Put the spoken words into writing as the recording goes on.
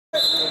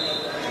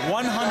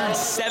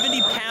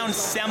170-pound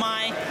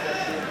semi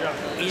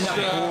in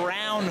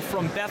brown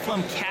from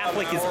Bethlehem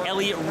Catholic is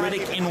Elliot.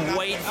 Riddick in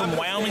white from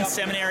Wyoming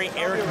Seminary,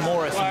 Eric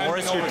Morris.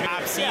 Morris, your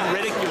top seed.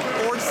 Riddick, your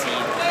fourth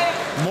seed.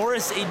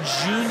 Morris, a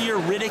junior.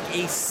 Riddick,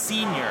 a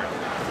senior.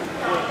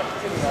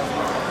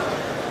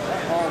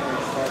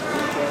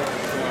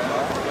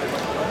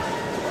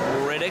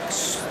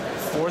 Riddick's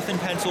fourth in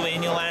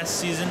Pennsylvania last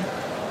season.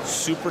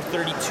 Super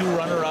 32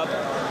 runner-up.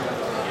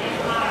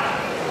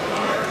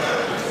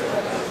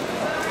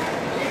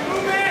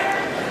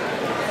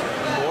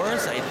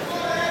 Morris, I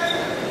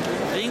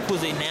think,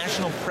 was a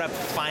national prep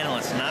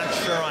finalist. Not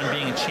sure on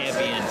being a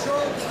champion.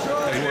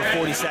 We're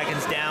 40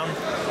 seconds down.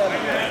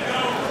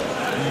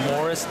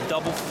 Morris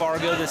double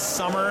Fargo this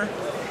summer.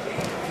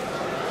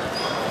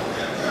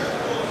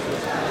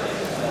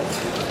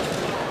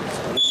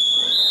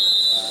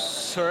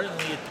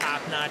 Certainly a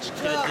top-notch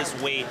kid at this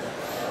weight.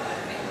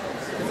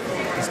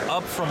 He's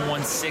up from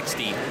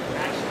 160.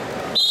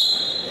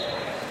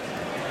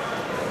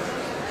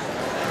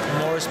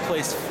 Morris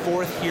placed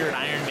fourth here at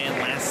Ironman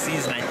last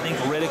season. I think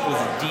Riddick was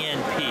a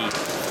DNP.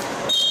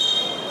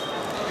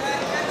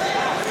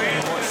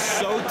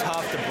 So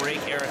tough to break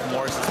Eric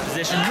Morris's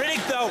position.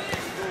 Riddick, though,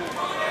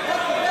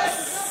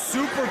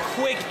 super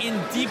quick in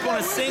deep on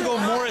a single.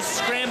 Morris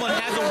scrambling,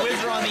 has a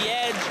whizzer on the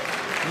edge.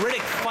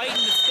 Riddick fighting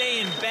to stay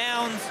in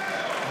bounds.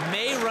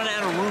 May run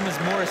out of room as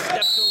Morris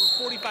steps over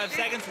 45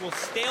 seconds. Will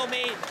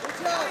stalemate.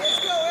 Let's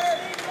go,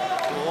 Eric.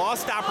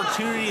 Lost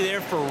opportunity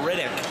there for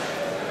Riddick,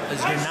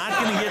 as you're not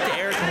going to get to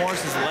Eric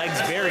Morris's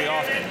legs very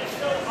often.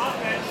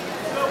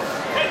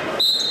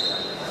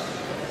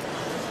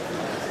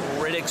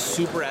 Riddick,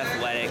 super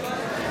athletic.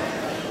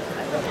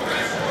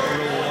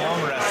 Real long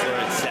wrestler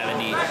at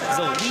 70. He's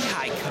a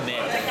Lehigh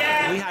commit.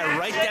 Lehigh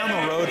right down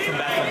the road from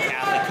Bethlehem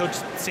Catholic. Coach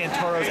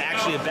Santoro's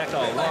actually a Becca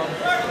alum.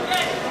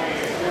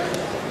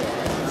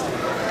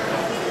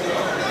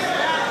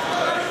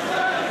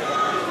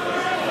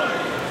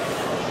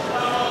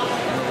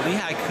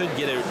 Lehigh could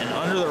get an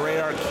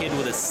under-the-radar kid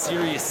with a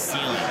serious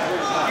ceiling.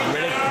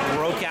 Riddick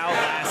broke out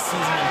last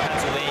season in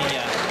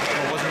Pennsylvania,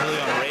 but wasn't really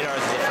on radar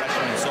as a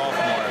freshman and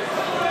sophomore.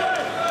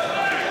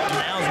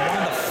 Now is one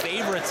of the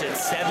favorites at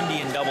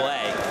 70 in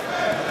AA.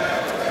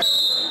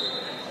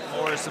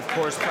 Morris, of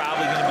course,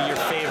 probably going to be your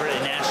favorite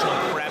at national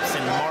preps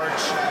in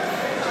March.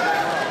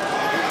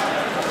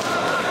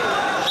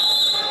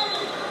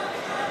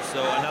 So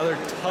another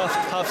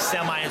tough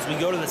semi as we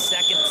go to the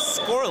second,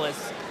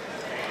 scoreless,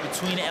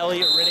 between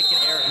Elliot Riddick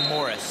and Eric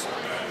Morris.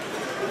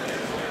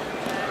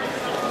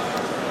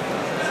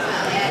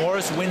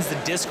 Morris wins the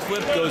disc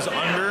flip, goes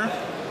under.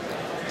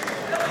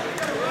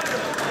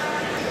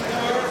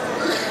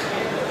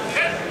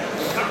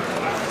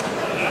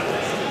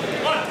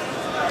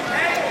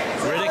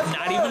 Riddick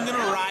not even going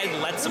to ride,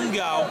 lets him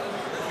go.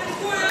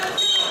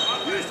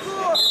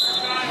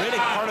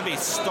 Riddick, part of a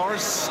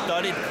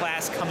star-studded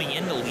class coming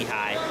into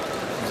Lehigh.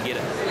 Get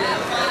it.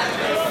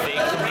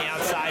 Fake from the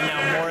outside,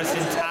 now Morris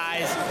in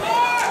ties.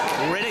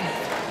 Riddick,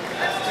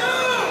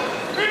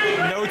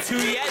 no two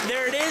yet,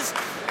 there it is.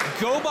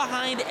 Go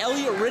behind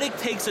Elliot Riddick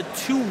takes a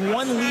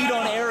 2-1 lead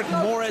on Eric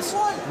Morris.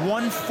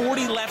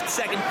 1:40 left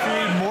second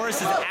period.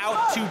 Morris is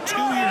out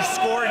 2-2, your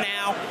score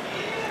now.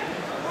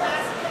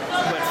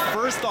 But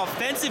first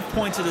offensive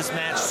points of this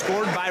match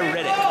scored by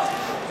Riddick.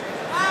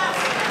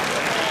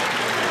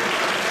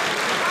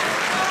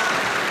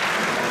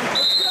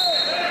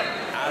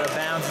 Out of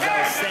bounds, as I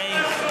was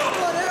saying.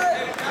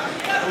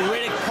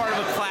 Riddick, part of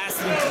a class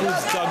that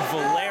includes Doug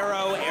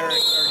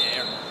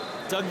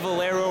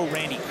Valero,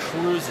 Randy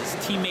Cruz, his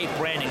teammate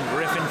Brandon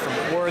Griffin from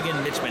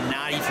Oregon, Mitch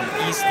Minotti from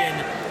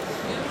Easton.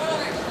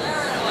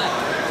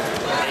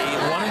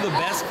 One of the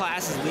best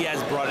classes Lee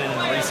has brought in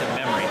recent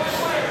memory.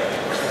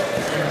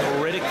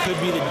 Riddick could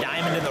be the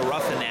diamond in the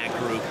rough in that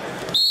group.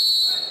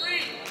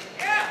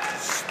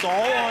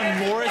 Stall on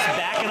Morris,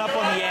 backing up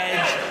on the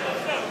edge.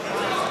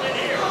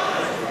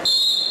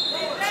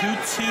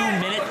 2-2,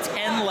 minute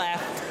 10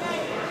 left.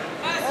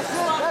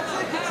 That's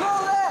it,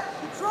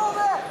 control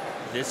that.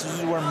 This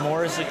is where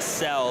Morris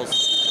excels.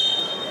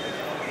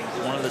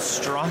 One of the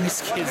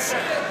strongest kids,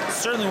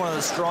 certainly one of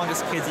the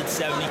strongest kids at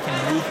 70,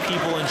 can move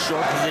people in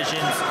short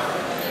positions,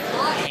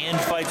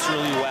 hand fights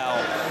really well.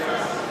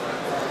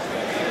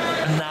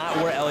 Not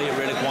where Elliot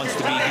Riddick wants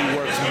to be. He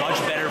works much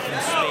better from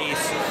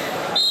space.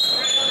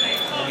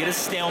 We'll get a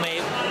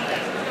stalemate.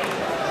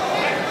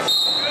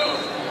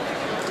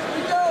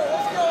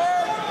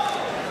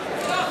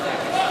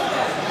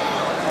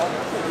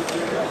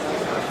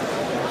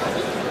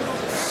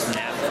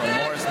 Snap from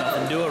Morris,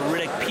 nothing to do it.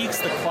 Riddick peaks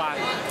the clock.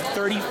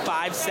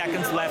 35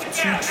 seconds left,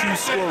 2-2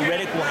 score.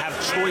 Riddick will have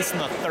choice in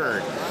the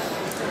third.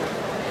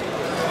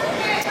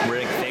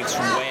 Riddick fakes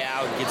from way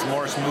out, gets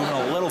Morris moving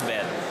a little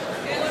bit.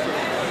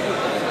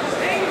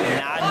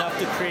 Not enough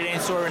to create any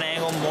sort of an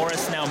angle.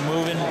 Morris now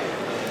moving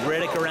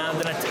Riddick around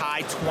in a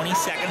tie, 20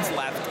 seconds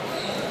left.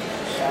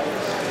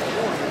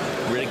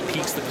 Riddick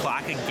peaks the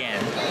clock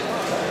again.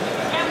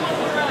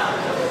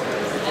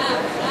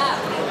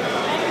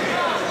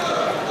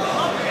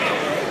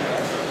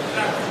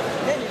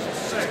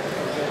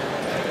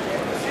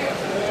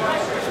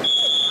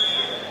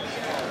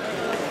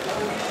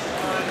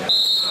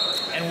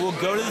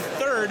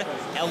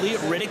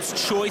 Riddick's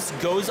choice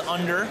goes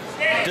under,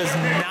 does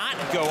not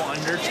go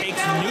under,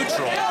 takes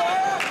neutral.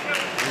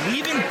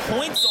 Leaving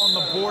points on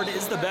the board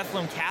is the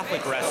Bethlehem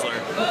Catholic wrestler.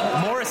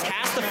 Morris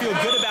has to feel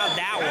good about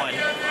that one,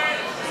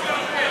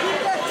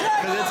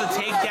 because it's a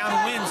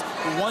takedown wins.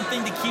 One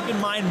thing to keep in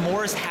mind,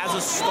 Morris has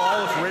a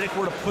stall. If Riddick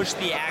were to push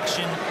the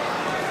action,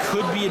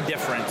 could be a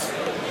difference.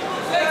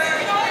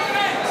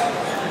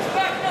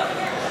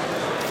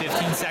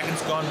 15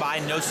 seconds gone by,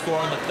 no score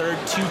on the third,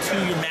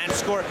 2-2 your match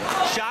score.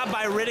 Shot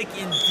by Riddick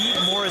in deep,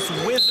 Morris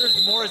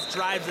whizzes, Morris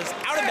drives us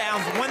out of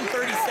bounds,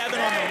 137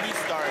 on the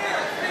restart.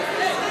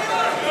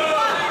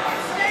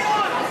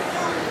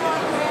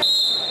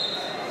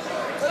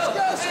 Let's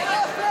go, some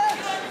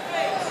offense!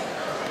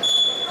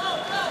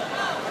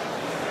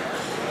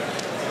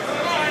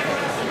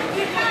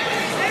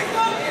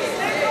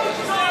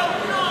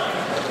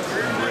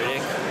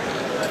 Riddick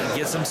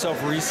gets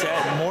himself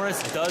reset.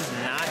 Morris does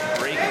not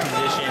break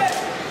position.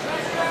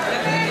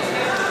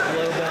 A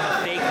little bit of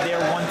a fake there,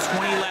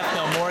 120 left.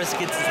 Now Morris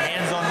gets his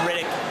hands on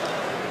Riddick.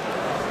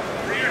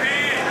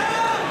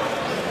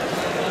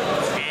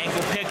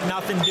 Ankle pick,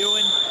 nothing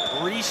doing.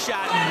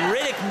 Reshot,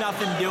 Riddick,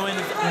 nothing doing.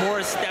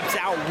 Morris steps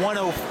out,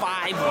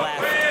 105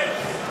 left.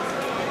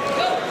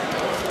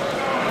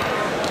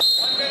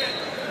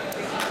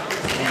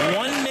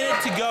 1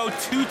 minute to go,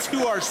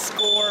 2-2 our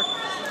score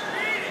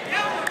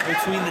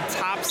between the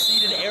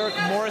top-seeded Eric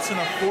Morris and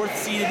the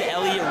fourth-seeded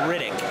Elliot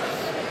Riddick.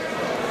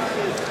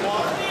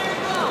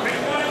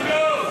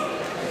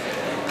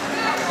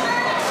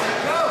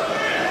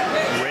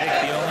 Riddick,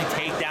 the only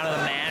takedown of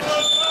the match.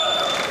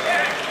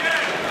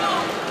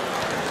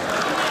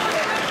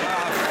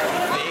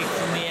 Fake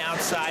from the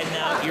outside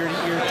now,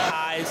 ear-to-ear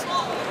ties.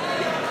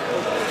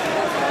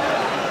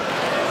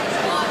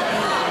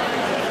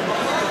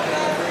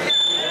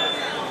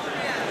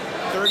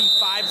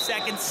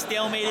 Seconds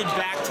stalemated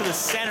back to the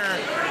center.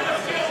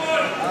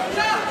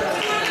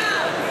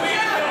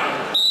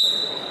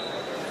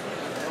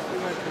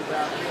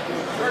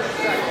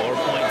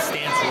 4-point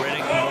stance,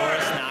 Riddick,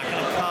 Morris not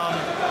going to come.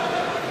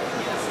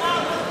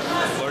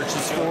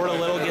 Lurches forward a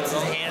little, gets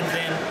his hands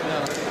in.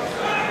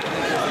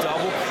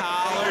 Double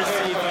collar,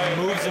 see if he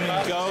moves him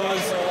and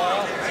goes.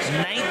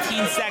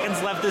 19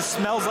 seconds left. This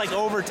smells like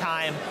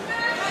overtime.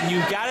 You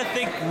got to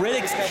think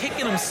Riddick's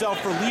kicking himself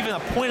for leaving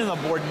a point on the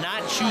board,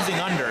 not choosing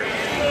under.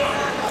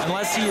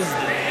 Unless he is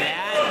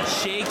that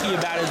shaky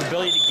about his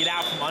ability to get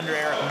out from under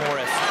Eric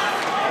Morris,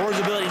 or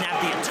his ability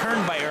not to get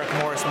turned by Eric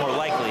Morris, more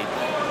likely.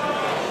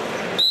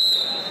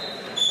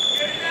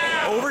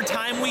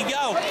 Overtime we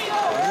go.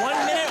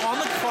 1 minute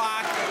on the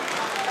clock.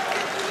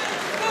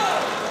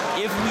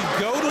 If we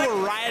go to a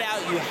ride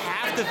out, you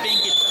have to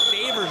think it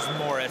favors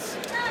Morris.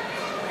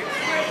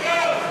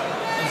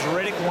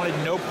 Riddick wanted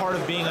no part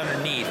of being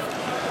underneath.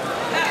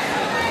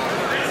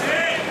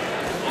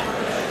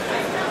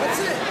 That's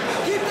it.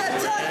 Keep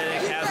that tight.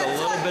 Riddick has a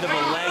little bit of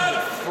a leg,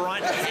 but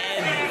front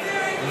head.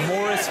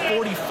 Morris,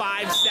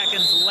 45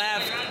 seconds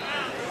left.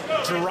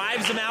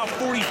 Drives him out,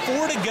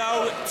 44 to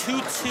go.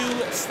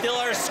 2-2, still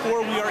our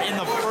score. We are in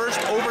the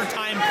first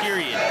overtime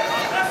period.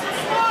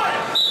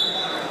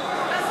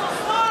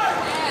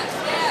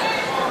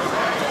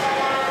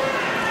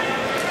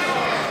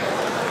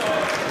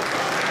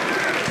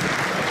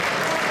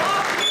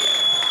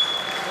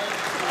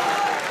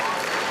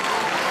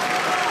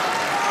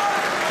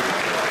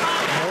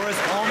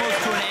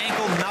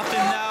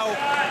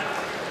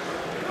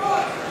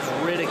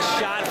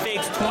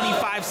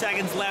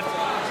 Seconds left.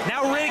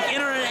 Now Riddick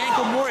entering an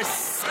ankle. Morris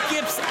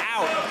skips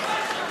out.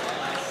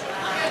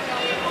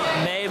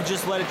 May have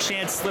just let a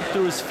chance slip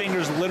through his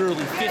fingers.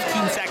 Literally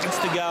 15 seconds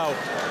to go.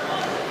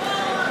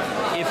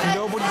 If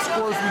nobody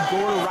scores, we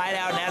go to ride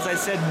out. And as I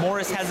said,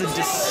 Morris has a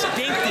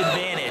distinct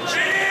advantage.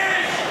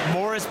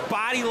 Morris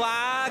body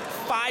lock.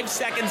 5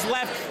 seconds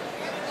left.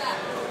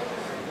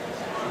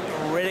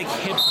 Riddick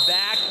hips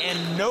back and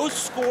no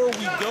score.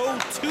 We go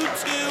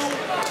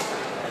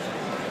 2-2.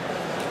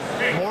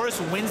 Morris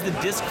wins the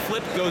disc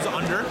flip, goes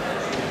under.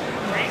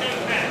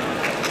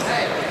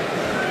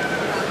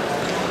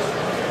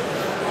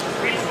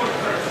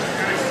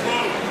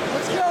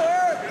 Let's go,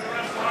 Eric.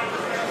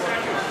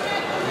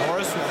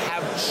 Morris will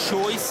have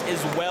choice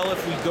as well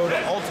if we go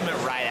to ultimate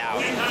ride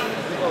out.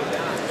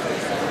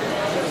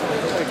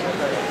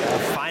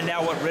 We'll find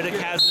out what Riddick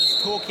has in his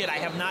toolkit. I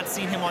have not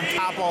seen him on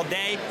top all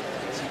day.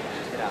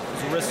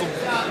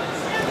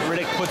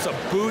 Riddick puts a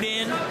boot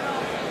in.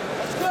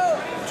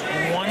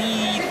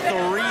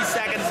 23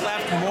 seconds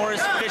left.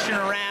 Morris fishing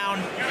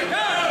around.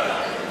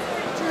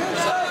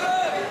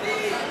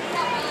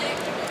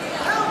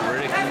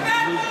 Riddick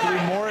loop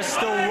through. Morris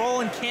still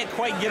rolling. Can't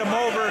quite get him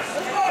over.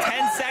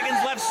 10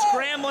 seconds left.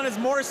 Scrambling as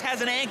Morris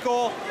has an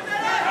ankle.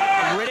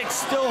 Riddick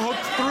still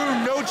hooked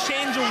through. No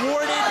change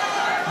awarded.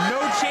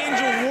 No change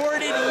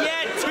awarded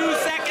yet. 2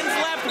 seconds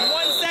left.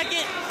 1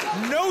 second.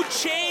 No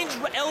change.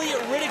 Elliot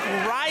Riddick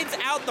rides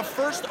out the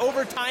first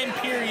overtime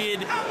period.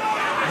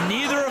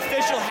 Neither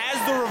official has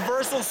the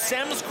reversal.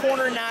 Sem's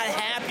corner not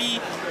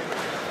happy.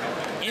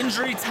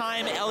 Injury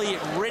time,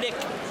 Elliot Riddick.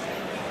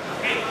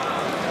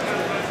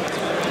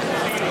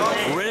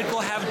 Riddick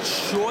will have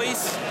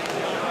choice.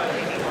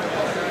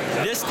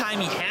 This time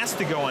he has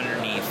to go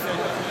underneath.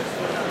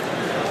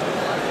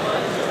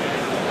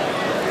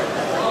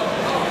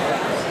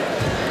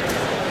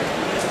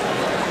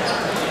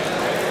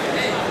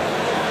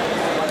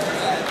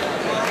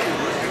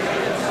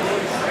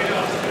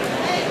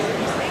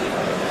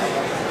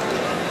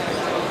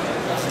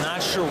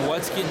 Not sure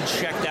what's getting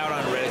checked out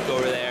on Riddick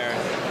over there.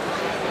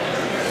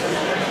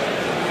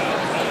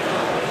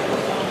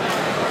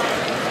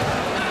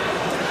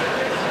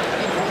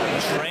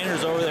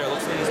 Trainer's over there.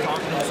 Looks like he's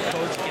talking to his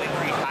coach, getting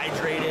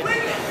rehydrated. A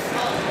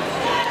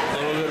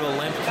little bit of a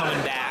limp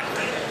coming back.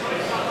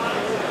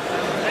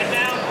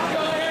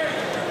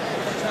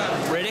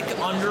 Riddick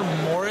under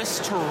Morris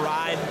to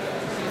ride.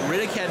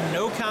 Riddick had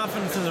no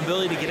confidence in his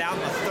ability to get out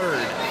in the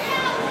third.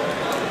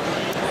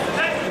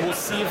 We'll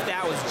see if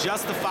that was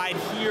justified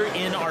here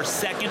in our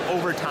second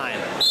overtime.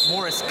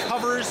 Morris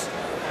covers.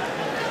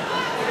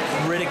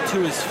 Riddick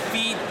to his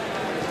feet.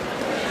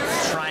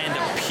 Trying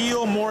to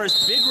peel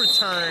Morris. Big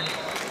return.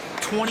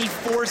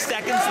 24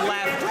 seconds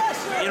left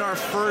in our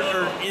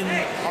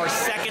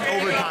second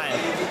overtime.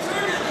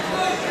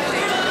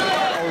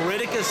 A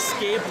Riddick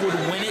escape would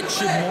win it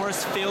should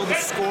Morris fail to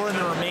score in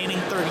the remaining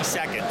 30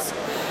 seconds.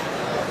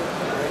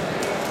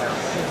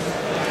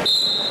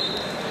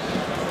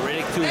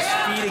 Riddick to his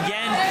feet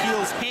again,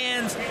 peels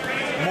hands.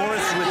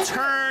 Morris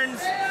returns.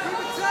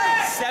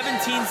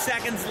 17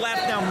 seconds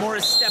left. Now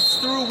Morris steps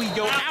through. We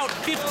go out.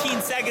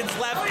 15 seconds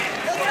left.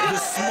 The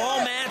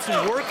small mats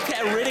worked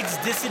at Riddick's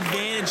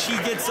disadvantage. He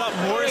gets up.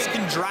 Morris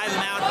can drive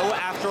him out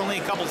after only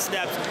a couple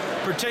steps,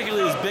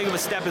 particularly as big of a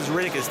step as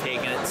Riddick has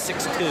taken at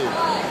 6'2".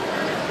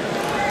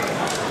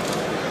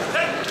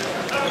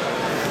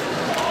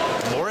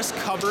 Morris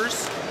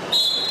covers.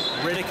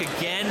 Riddick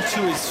again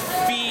to his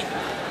feet.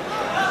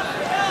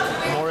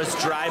 Morris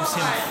drives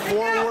him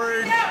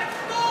forward.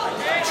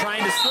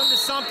 Trying to swim to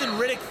something.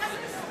 Riddick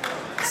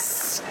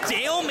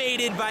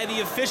stalemated by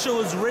the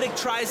official as Riddick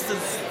tries to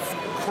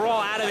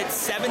crawl out of it.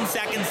 7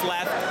 seconds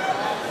left.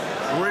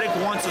 Riddick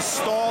wants a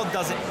stall,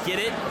 doesn't get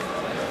it.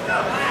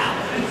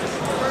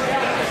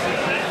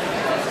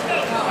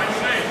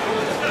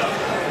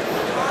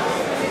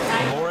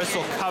 Morris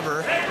will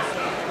cover.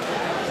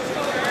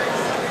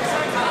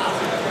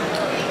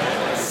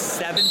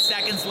 7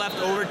 seconds left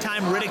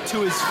overtime. Riddick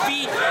to his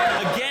feet.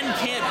 Again,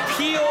 can't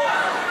peel.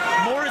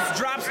 Morris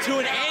drops to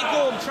an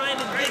ankle. I'm trying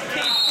to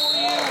dictate for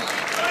you.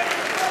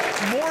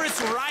 Morris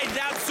rides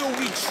out, so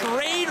we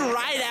trade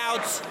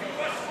rideouts.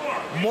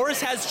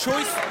 Morris has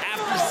choice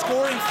after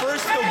scoring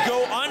first. He'll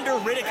go under.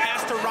 Riddick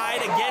has to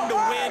ride again to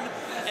win,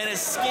 and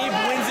Escape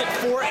wins it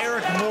for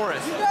Eric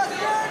Morris.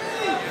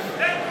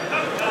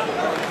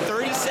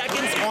 30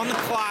 seconds on the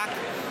clock.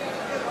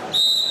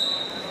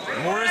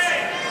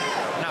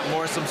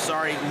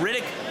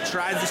 Riddick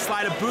tries to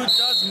slide a boot,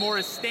 does.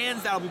 Morris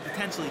stands. That'll be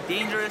potentially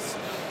dangerous.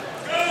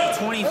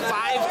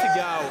 25 to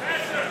go.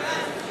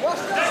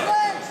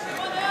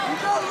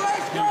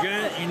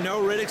 You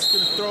know Riddick's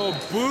gonna throw a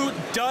boot,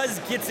 does,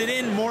 gets it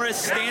in. Morris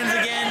stands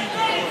again.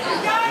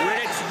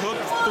 Riddick's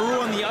hooked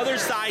through on the other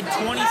side,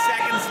 20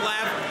 seconds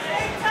left.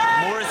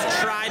 Morris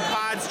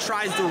tripods,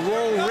 tries to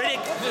roll.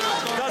 Riddick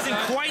doesn't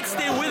quite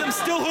stay with him,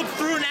 still hooked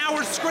through. Now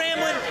we're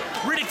scrambling.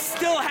 Riddick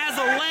still has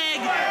a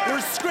leg.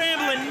 We're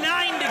scrambling,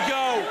 9 to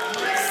go.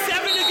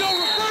 7 to go,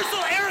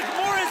 reversal. Eric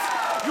Morris,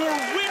 your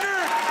winner,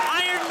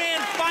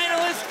 Ironman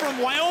finalist from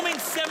Wyoming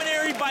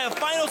Seminary by a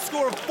final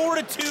score of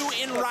 4-2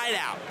 in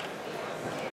rideout.